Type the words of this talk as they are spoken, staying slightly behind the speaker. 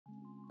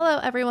Hello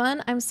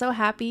everyone, I'm so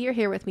happy you're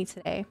here with me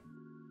today.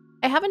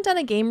 I haven't done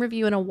a game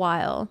review in a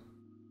while.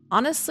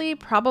 Honestly,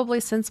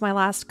 probably since my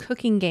last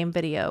cooking game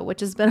video,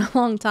 which has been a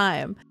long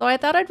time. So I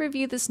thought I'd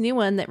review this new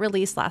one that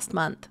released last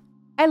month.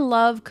 I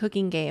love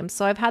cooking games,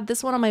 so I've had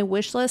this one on my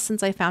wish list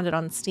since I found it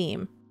on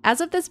Steam.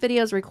 As of this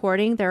video's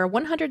recording, there are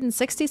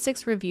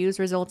 166 reviews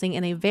resulting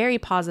in a very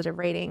positive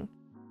rating.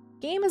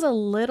 The game is a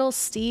little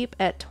steep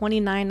at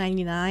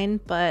 $29.99,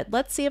 but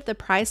let's see if the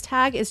price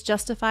tag is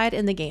justified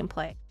in the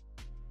gameplay.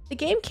 The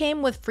game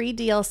came with free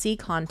DLC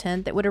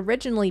content that would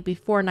originally be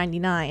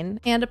 $4.99,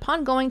 and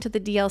upon going to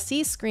the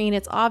DLC screen,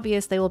 it's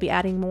obvious they will be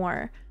adding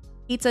more.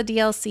 Pizza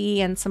DLC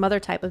and some other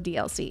type of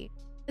DLC.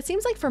 It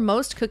seems like for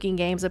most cooking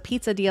games, a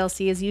pizza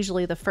DLC is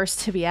usually the first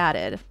to be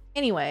added.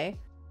 Anyway,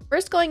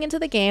 first going into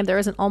the game, there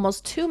is an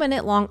almost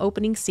 2-minute long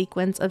opening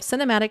sequence of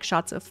cinematic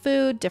shots of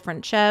food,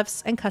 different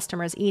chefs, and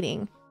customers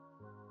eating.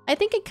 I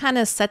think it kind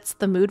of sets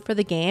the mood for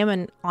the game,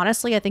 and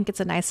honestly I think it's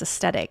a nice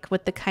aesthetic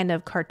with the kind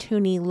of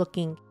cartoony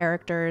looking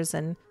characters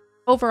and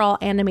overall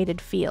animated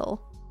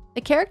feel.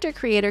 The character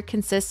creator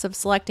consists of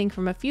selecting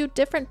from a few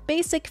different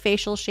basic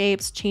facial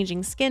shapes,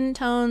 changing skin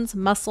tones,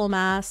 muscle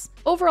mass,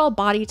 overall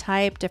body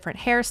type, different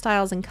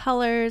hairstyles and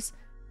colors,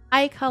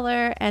 eye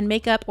color, and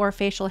makeup or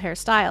facial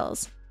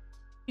hairstyles.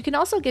 You can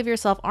also give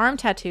yourself arm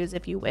tattoos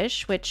if you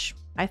wish, which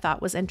I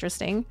thought was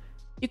interesting.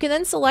 You can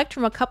then select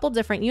from a couple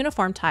different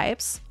uniform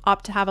types,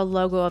 opt to have a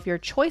logo of your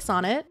choice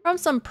on it from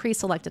some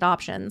pre-selected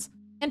options,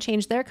 and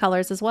change their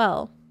colors as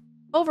well.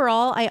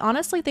 Overall, I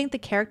honestly think the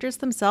characters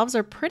themselves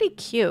are pretty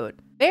cute,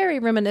 very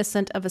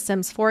reminiscent of a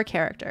Sims 4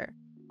 character,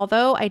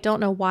 although I don't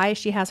know why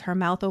she has her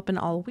mouth open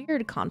all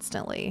weird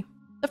constantly.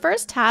 The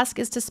first task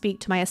is to speak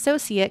to my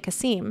associate,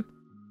 Kasim.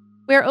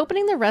 We are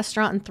opening the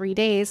restaurant in 3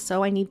 days,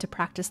 so I need to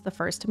practice the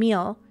first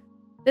meal.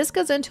 This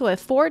goes into a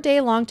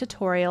 4-day-long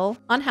tutorial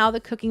on how the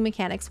cooking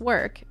mechanics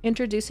work,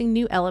 introducing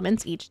new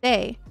elements each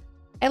day.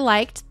 I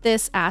liked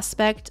this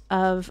aspect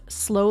of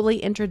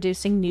slowly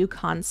introducing new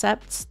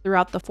concepts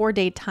throughout the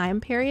 4-day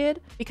time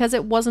period because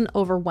it wasn't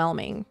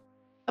overwhelming.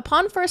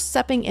 Upon first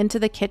stepping into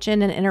the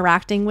kitchen and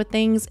interacting with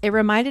things, it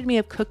reminded me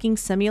of Cooking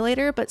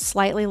Simulator but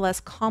slightly less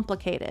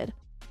complicated.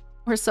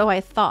 Or so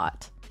I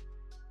thought.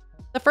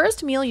 The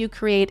first meal you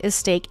create is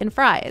steak and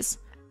fries.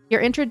 You're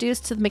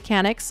introduced to the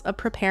mechanics of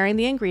preparing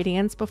the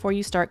ingredients before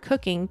you start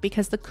cooking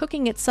because the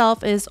cooking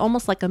itself is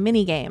almost like a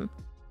mini game.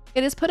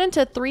 It is put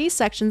into 3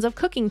 sections of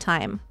cooking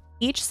time,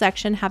 each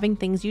section having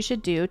things you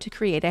should do to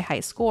create a high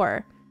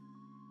score.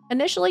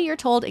 Initially, you're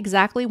told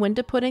exactly when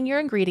to put in your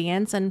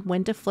ingredients and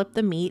when to flip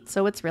the meat,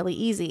 so it's really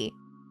easy.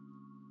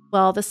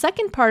 Well, the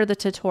second part of the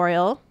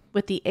tutorial,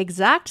 with the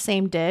exact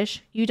same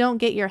dish, you don't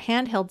get your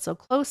hand held so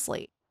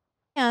closely.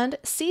 And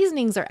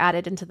seasonings are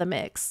added into the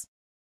mix.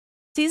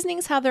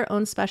 Seasonings have their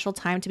own special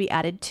time to be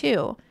added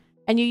too,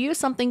 and you use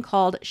something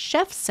called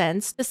Chef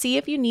Sense to see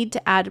if you need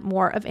to add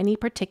more of any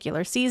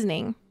particular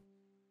seasoning.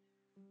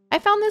 I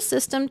found this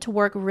system to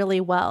work really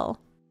well.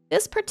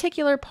 This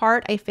particular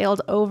part I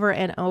failed over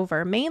and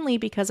over, mainly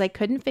because I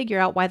couldn't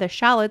figure out why the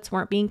shallots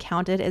weren't being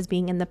counted as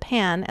being in the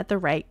pan at the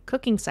right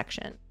cooking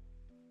section.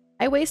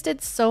 I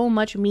wasted so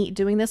much meat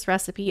doing this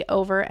recipe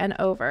over and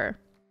over.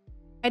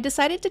 I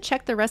decided to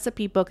check the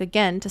recipe book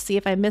again to see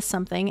if I missed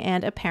something,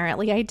 and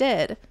apparently I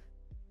did.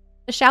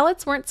 The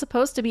shallots weren't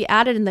supposed to be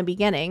added in the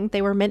beginning,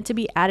 they were meant to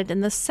be added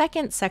in the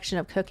second section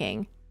of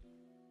cooking.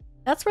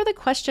 That's where the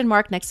question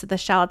mark next to the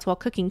shallots while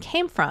cooking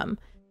came from.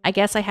 I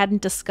guess I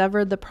hadn't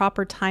discovered the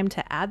proper time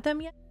to add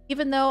them yet,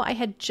 even though I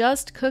had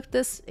just cooked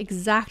this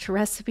exact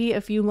recipe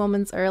a few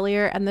moments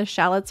earlier and the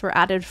shallots were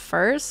added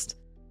first.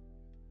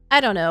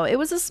 I don't know, it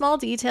was a small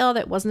detail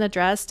that wasn't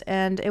addressed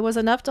and it was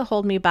enough to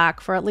hold me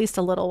back for at least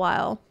a little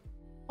while.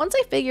 Once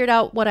I figured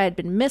out what I had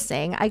been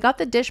missing, I got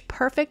the dish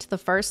perfect the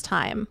first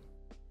time.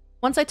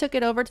 Once I took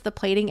it over to the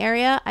plating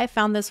area, I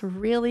found this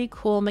really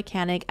cool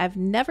mechanic I've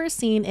never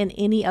seen in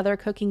any other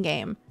cooking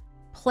game.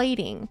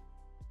 Plating.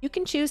 You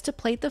can choose to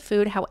plate the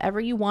food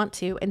however you want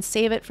to and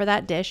save it for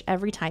that dish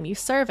every time you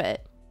serve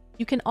it.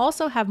 You can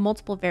also have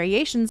multiple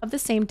variations of the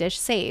same dish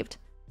saved.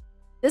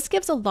 This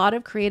gives a lot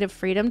of creative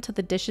freedom to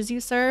the dishes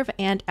you serve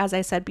and, as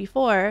I said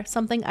before,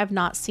 something I've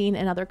not seen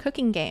in other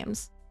cooking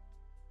games.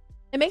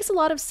 It makes a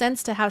lot of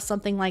sense to have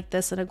something like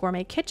this in a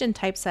gourmet kitchen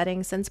type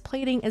setting since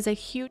plating is a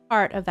huge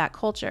part of that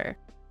culture.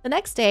 The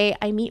next day,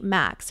 I meet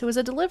Max, who is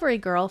a delivery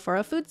girl for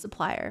a food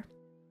supplier.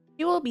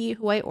 She will be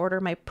who I order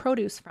my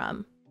produce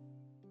from.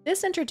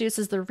 This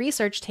introduces the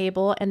research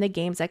table and the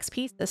game's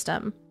XP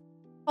system,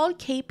 called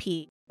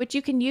KP, which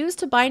you can use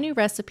to buy new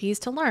recipes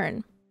to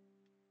learn.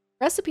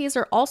 Recipes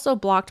are also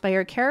blocked by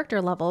your character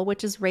level,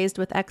 which is raised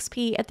with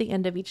XP at the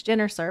end of each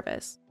dinner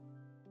service.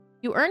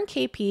 You earn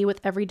KP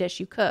with every dish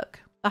you cook.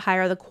 The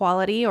higher the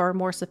quality or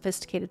more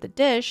sophisticated the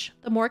dish,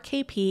 the more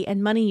KP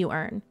and money you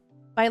earn.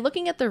 By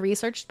looking at the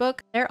research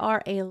book, there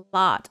are a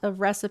lot of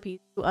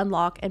recipes to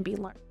unlock and be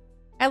learned.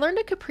 I learned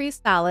a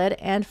caprese salad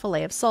and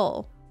filet of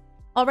sole.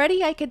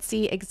 Already I could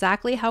see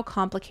exactly how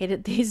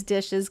complicated these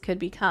dishes could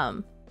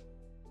become.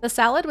 The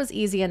salad was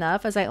easy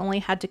enough as I only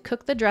had to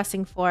cook the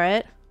dressing for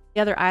it.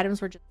 The other items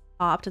were just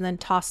chopped and then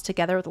tossed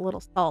together with a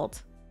little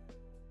salt.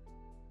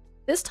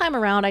 This time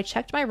around, I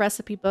checked my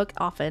recipe book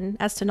often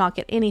as to not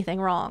get anything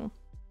wrong.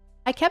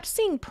 I kept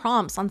seeing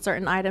prompts on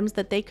certain items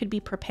that they could be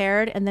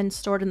prepared and then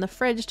stored in the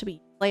fridge to be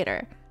used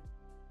later.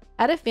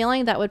 I had a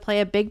feeling that would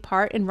play a big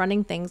part in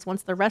running things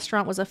once the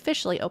restaurant was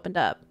officially opened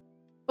up.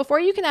 Before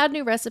you can add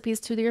new recipes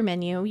to your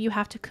menu, you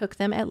have to cook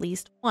them at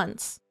least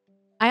once.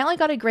 I only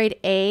got a grade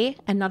A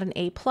and not an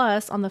A+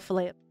 on the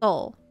filet of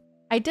sole.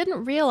 I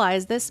didn't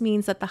realize this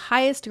means that the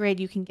highest grade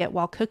you can get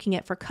while cooking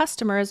it for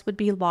customers would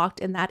be locked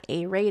in that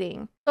A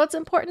rating, so it's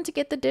important to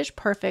get the dish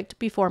perfect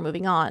before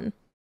moving on.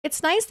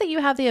 It's nice that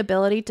you have the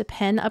ability to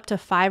pin up to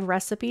 5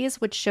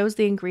 recipes, which shows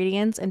the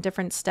ingredients and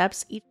different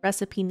steps each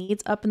recipe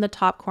needs up in the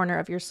top corner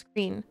of your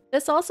screen.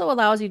 This also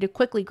allows you to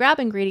quickly grab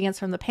ingredients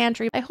from the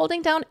pantry by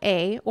holding down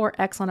A or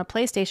X on a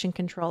PlayStation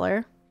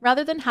controller,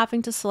 rather than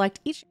having to select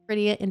each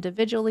ingredient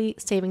individually,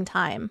 saving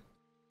time.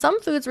 Some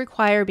foods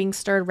require being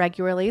stirred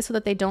regularly so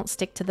that they don't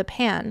stick to the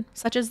pan,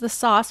 such as the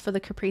sauce for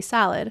the Capri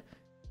salad,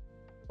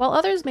 while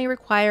others may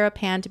require a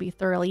pan to be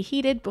thoroughly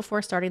heated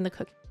before starting the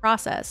cooking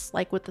process,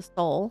 like with the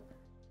sole,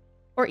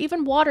 or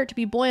even water to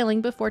be boiling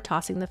before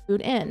tossing the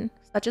food in,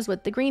 such as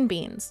with the green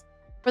beans.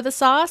 For the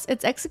sauce,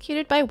 it's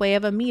executed by way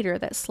of a meter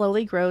that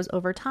slowly grows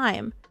over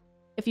time.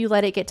 If you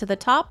let it get to the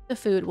top, the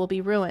food will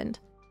be ruined.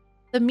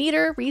 The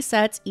meter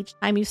resets each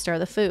time you stir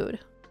the food.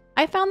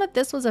 I found that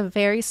this was a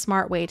very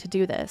smart way to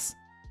do this.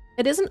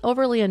 It isn't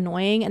overly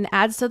annoying and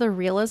adds to the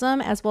realism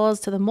as well as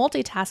to the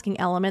multitasking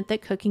element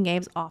that cooking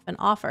games often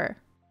offer.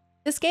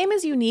 This game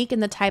is unique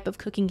in the type of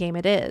cooking game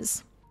it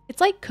is.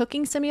 It's like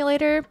Cooking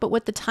Simulator, but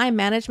with the time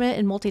management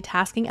and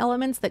multitasking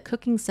elements that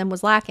Cooking Sim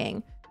was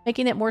lacking,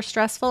 making it more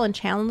stressful and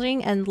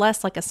challenging and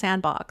less like a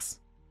sandbox.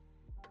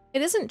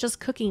 It isn't just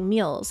cooking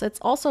meals, it's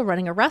also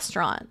running a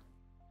restaurant.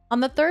 On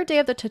the 3rd day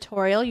of the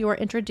tutorial, you are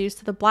introduced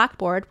to the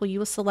blackboard where you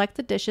will select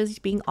the dishes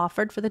being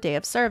offered for the day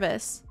of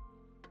service.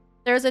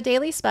 There is a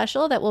daily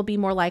special that will be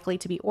more likely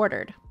to be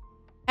ordered.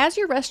 As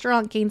your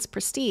restaurant gains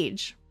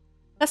prestige,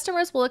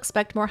 customers will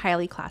expect more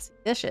highly classy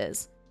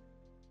dishes.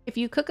 If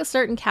you cook a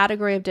certain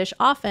category of dish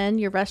often,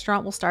 your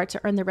restaurant will start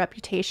to earn the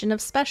reputation of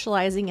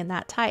specializing in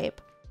that type.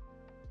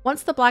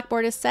 Once the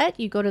blackboard is set,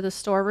 you go to the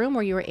storeroom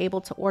where you are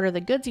able to order the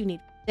goods you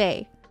need for the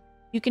day.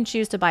 You can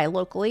choose to buy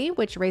locally,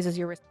 which raises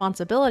your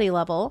responsibility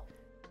level,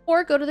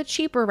 or go to the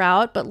cheaper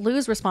route but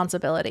lose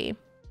responsibility.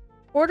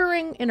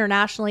 Ordering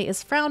internationally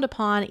is frowned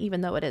upon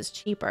even though it is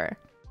cheaper.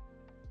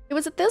 It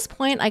was at this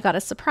point I got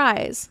a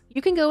surprise.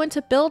 You can go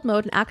into build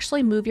mode and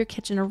actually move your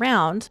kitchen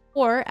around,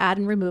 or add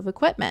and remove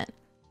equipment.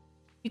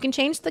 You can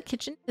change the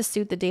kitchen to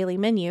suit the daily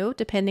menu,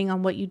 depending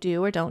on what you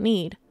do or don't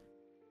need.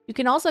 You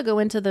can also go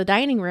into the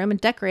dining room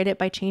and decorate it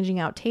by changing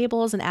out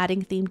tables and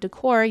adding themed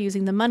decor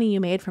using the money you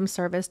made from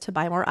service to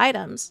buy more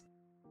items.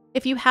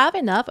 If you have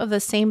enough of the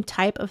same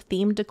type of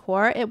themed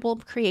decor, it will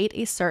create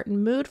a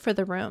certain mood for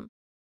the room.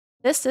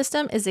 This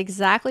system is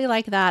exactly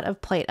like that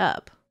of Plate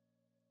Up.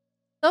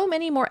 So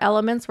many more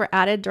elements were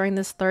added during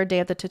this 3rd day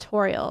of the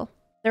tutorial.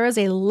 There is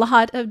a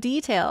lot of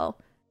detail.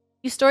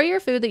 You store your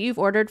food that you've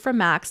ordered from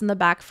Max in the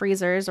back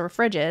freezers or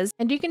fridges,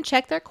 and you can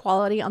check their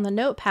quality on the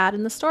notepad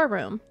in the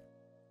storeroom.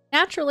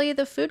 Naturally,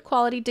 the food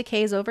quality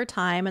decays over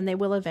time and they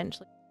will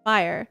eventually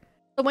expire.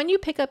 So when you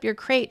pick up your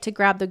crate to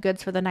grab the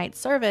goods for the night's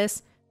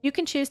service, you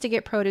can choose to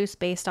get produce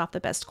based off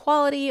the best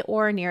quality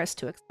or nearest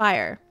to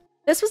expire.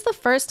 This was the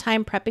first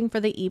time prepping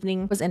for the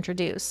evening was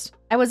introduced.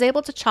 I was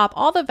able to chop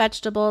all the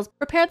vegetables,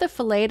 prepare the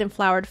filleted and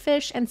floured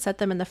fish and set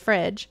them in the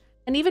fridge,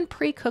 and even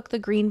pre-cook the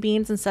green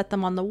beans and set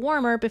them on the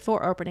warmer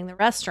before opening the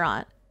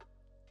restaurant.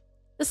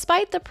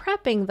 Despite the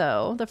prepping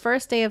though, the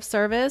first day of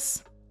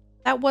service,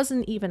 that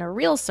wasn't even a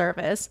real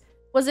service,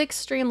 was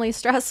extremely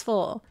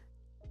stressful.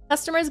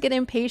 Customers get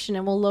impatient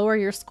and will lower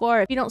your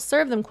score if you don't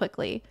serve them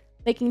quickly,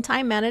 making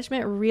time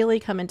management really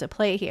come into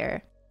play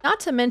here. Not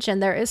to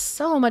mention, there is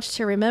so much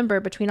to remember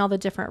between all the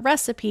different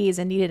recipes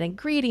and needed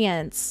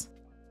ingredients.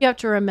 You have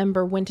to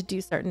remember when to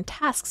do certain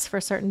tasks for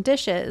certain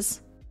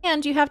dishes,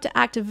 and you have to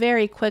act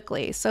very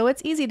quickly, so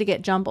it's easy to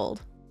get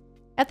jumbled.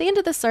 At the end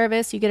of the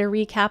service, you get a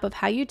recap of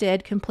how you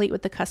did, complete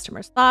with the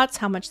customer's thoughts,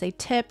 how much they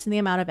tipped, and the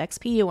amount of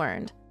XP you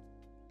earned.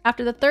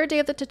 After the 3rd day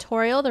of the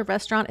tutorial, the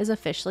restaurant is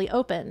officially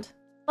opened.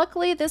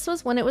 Luckily, this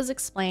was when it was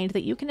explained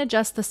that you can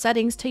adjust the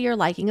settings to your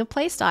liking of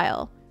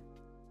playstyle.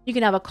 You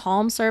can have a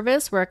calm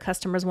service where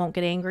customers won't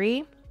get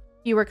angry,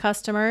 fewer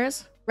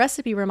customers,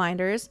 recipe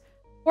reminders,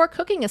 or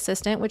cooking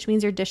assistant, which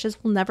means your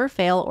dishes will never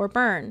fail or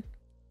burn.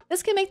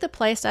 This can make the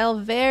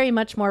playstyle very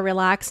much more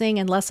relaxing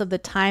and less of the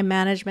time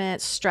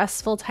management,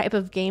 stressful type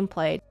of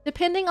gameplay,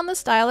 depending on the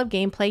style of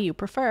gameplay you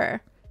prefer.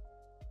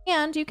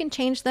 And you can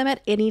change them at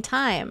any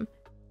time.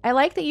 I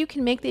like that you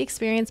can make the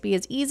experience be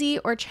as easy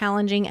or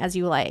challenging as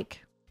you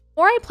like.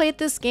 The more I played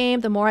this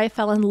game, the more I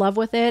fell in love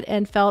with it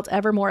and felt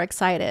ever more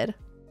excited.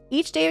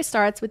 Each day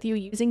starts with you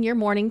using your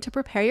morning to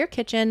prepare your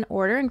kitchen,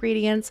 order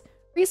ingredients,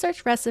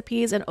 research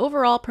recipes, and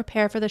overall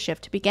prepare for the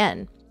shift to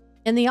begin.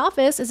 In the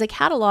office is a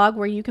catalog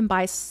where you can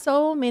buy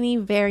so many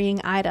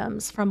varying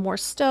items, from more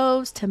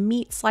stoves to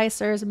meat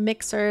slicers,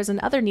 mixers, and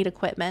other neat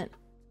equipment.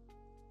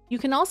 You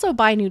can also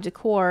buy new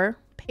decor,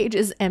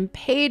 pages and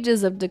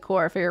pages of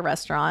decor for your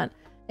restaurant,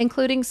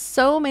 including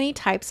so many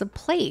types of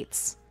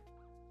plates.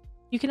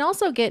 You can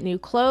also get new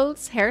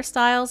clothes,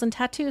 hairstyles, and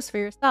tattoos for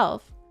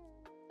yourself.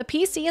 The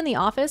PC in the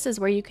office is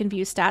where you can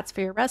view stats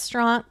for your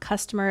restaurant,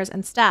 customers,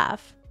 and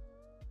staff.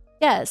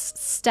 Yes,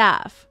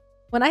 staff.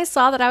 When I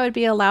saw that I would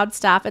be allowed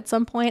staff at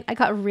some point, I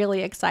got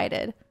really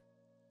excited.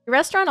 Your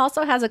restaurant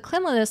also has a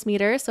cleanliness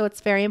meter, so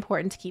it's very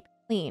important to keep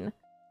it clean.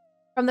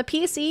 From the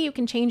PC, you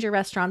can change your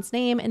restaurant's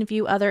name and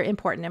view other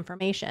important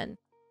information.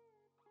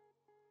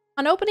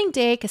 On opening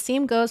day,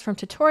 Kasim goes from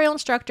tutorial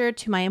instructor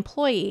to my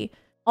employee,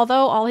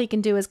 although all he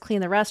can do is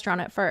clean the restaurant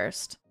at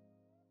first.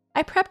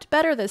 I prepped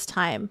better this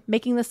time,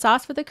 making the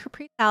sauce for the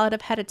Capri salad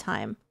ahead of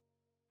time.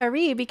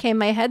 Hari became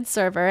my head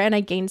server and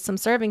I gained some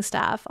serving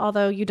staff,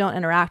 although you don't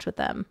interact with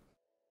them.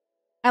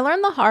 I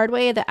learned the hard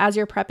way that as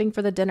you're prepping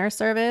for the dinner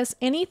service,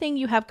 anything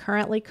you have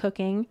currently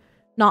cooking,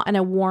 not in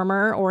a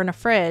warmer or in a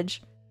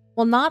fridge,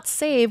 will not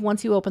save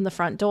once you open the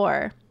front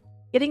door.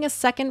 Getting a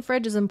second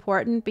fridge is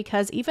important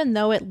because even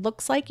though it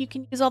looks like you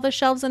can use all the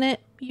shelves in it,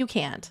 you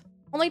can't.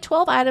 Only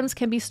 12 items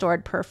can be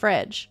stored per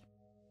fridge.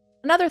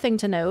 Another thing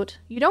to note,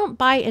 you don't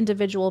buy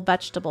individual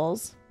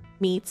vegetables,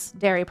 meats,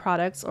 dairy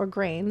products, or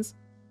grains.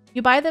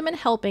 You buy them in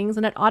helpings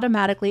and it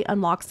automatically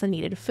unlocks the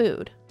needed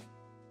food.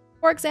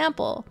 For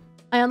example,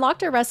 I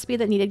unlocked a recipe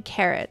that needed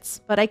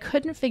carrots, but I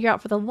couldn't figure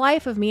out for the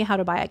life of me how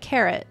to buy a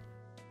carrot.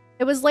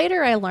 It was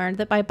later I learned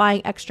that by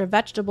buying extra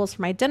vegetables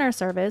for my dinner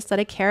service that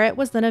a carrot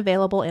was then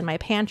available in my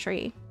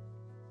pantry.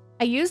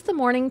 I used the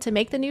morning to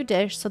make the new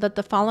dish so that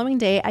the following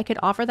day I could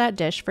offer that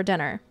dish for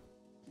dinner.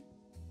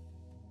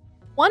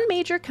 One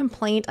major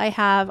complaint I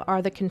have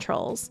are the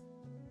controls.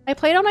 I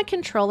played on a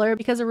controller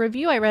because a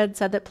review I read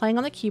said that playing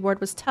on the keyboard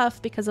was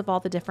tough because of all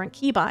the different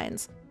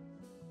keybinds.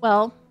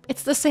 Well,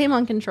 it's the same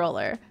on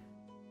controller.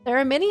 There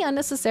are many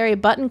unnecessary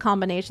button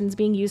combinations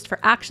being used for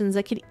actions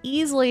that could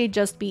easily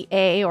just be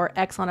A or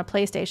X on a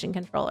PlayStation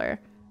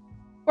controller.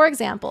 For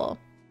example,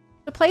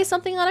 to place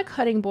something on a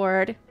cutting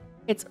board,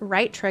 it's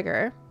right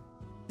trigger.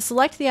 To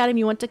select the item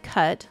you want to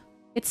cut,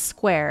 it's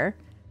square.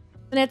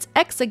 Then it's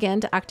X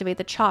again to activate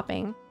the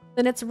chopping.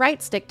 Then it's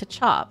right stick to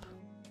chop.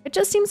 It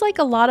just seems like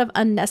a lot of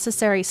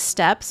unnecessary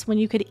steps when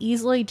you could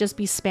easily just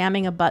be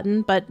spamming a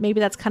button, but maybe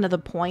that's kind of the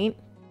point.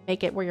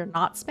 Make it where you're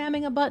not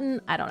spamming a button,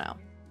 I don't know.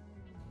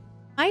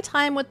 My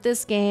time with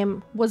this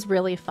game was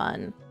really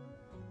fun.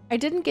 I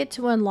didn't get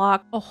to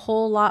unlock a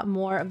whole lot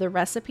more of the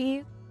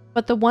recipes,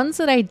 but the ones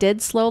that I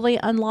did slowly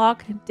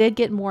unlock did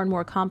get more and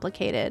more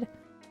complicated.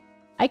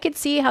 I could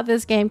see how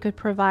this game could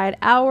provide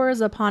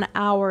hours upon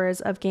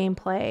hours of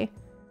gameplay.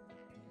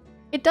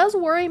 It does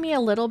worry me a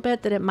little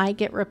bit that it might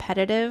get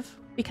repetitive,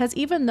 because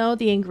even though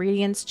the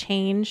ingredients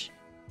change,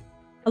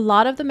 a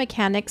lot of the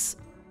mechanics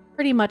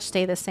pretty much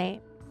stay the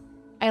same.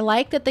 I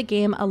like that the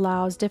game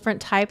allows different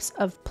types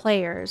of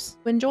players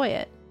to enjoy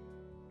it.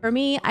 For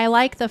me, I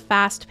like the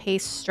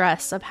fast-paced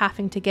stress of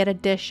having to get a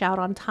dish out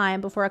on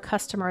time before a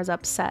customer is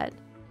upset.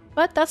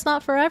 But that's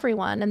not for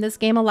everyone, and this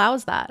game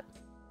allows that.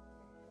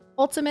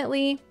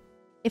 Ultimately,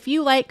 if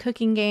you like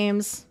cooking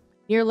games,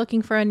 you're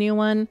looking for a new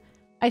one,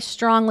 I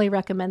strongly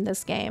recommend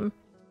this game.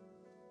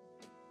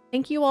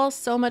 Thank you all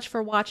so much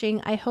for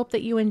watching. I hope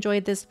that you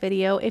enjoyed this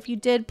video. If you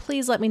did,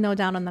 please let me know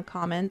down in the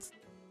comments.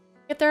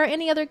 If there are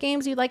any other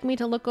games you'd like me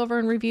to look over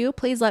and review,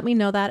 please let me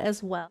know that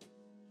as well.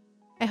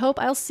 I hope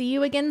I'll see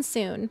you again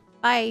soon.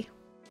 Bye!